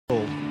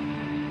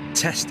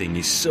testing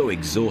is so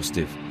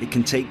exhaustive, it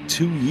can take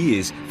 2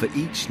 years for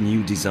each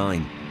new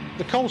design.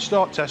 The cold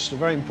start test is a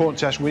very important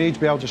test. We need to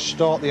be able to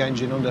start the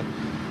engine under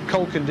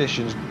cold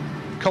conditions,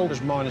 cold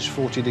as minus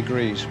 40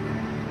 degrees.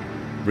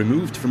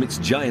 Removed from its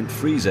giant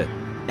freezer,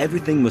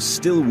 everything must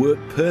still work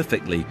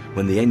perfectly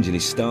when the engine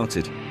is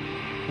started.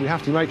 We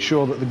have to make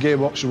sure that the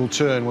gearbox will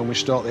turn when we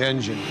start the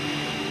engine.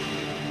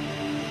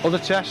 Other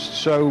tests,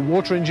 so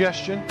water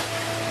ingestion.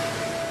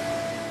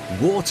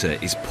 Water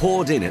is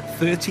poured in at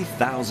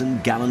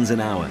 30,000 gallons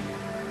an hour,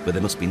 but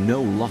there must be no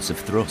loss of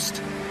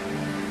thrust.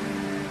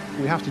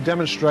 We have to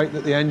demonstrate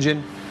that the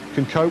engine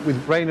can cope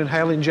with rain and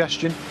hail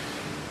ingestion,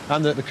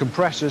 and that the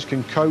compressors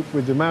can cope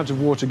with the amount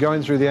of water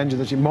going through the engine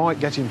that it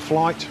might get in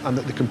flight, and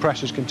that the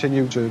compressors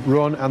continue to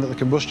run and that the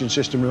combustion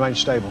system remains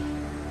stable.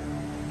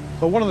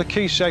 But one of the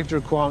key safety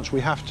requirements we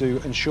have to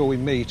ensure we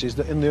meet is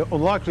that in the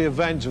unlikely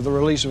event of the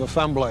release of a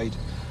fan blade,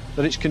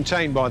 that it's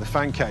contained by the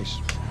fan case.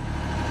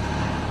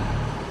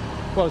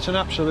 Well, it's an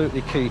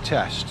absolutely key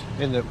test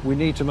in that we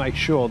need to make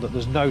sure that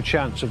there's no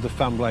chance of the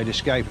fan blade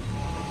escaping.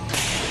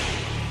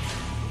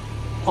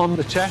 On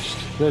the test,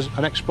 there's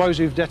an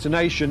explosive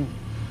detonation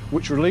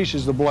which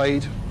releases the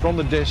blade from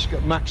the disc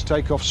at max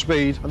takeoff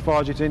speed and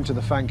fires it into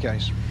the fan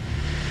case.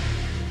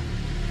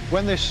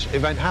 When this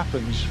event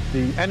happens,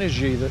 the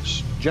energy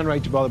that's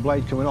generated by the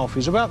blade coming off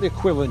is about the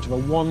equivalent of a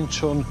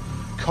 1-ton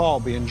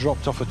car being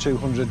dropped off a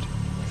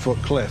 200-foot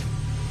cliff.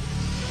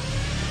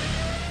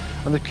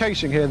 And the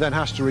casing here then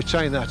has to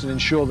retain that and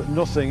ensure that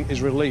nothing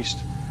is released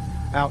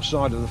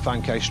outside of the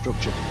fan case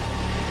structure.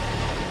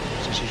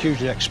 So it's a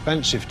hugely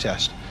expensive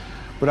test,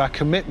 but our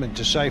commitment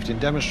to safety and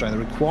demonstrating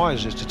that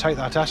requires us to take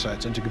that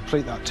asset and to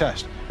complete that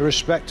test,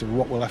 irrespective of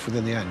what we're left with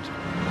in the end.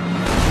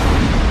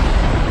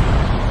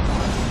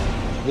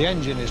 The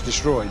engine is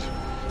destroyed.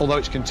 Although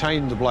it's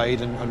contained the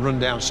blade and run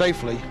down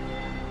safely,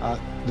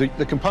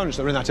 the components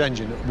that are in that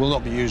engine will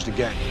not be used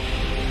again.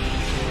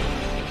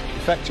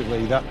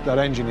 Effectively, that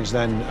engine is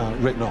then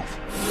written off.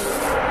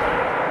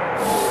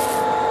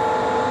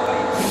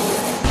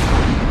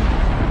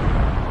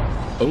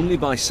 Only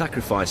by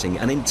sacrificing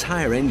an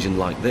entire engine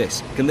like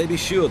this can they be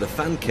sure the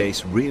fan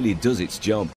case really does its job.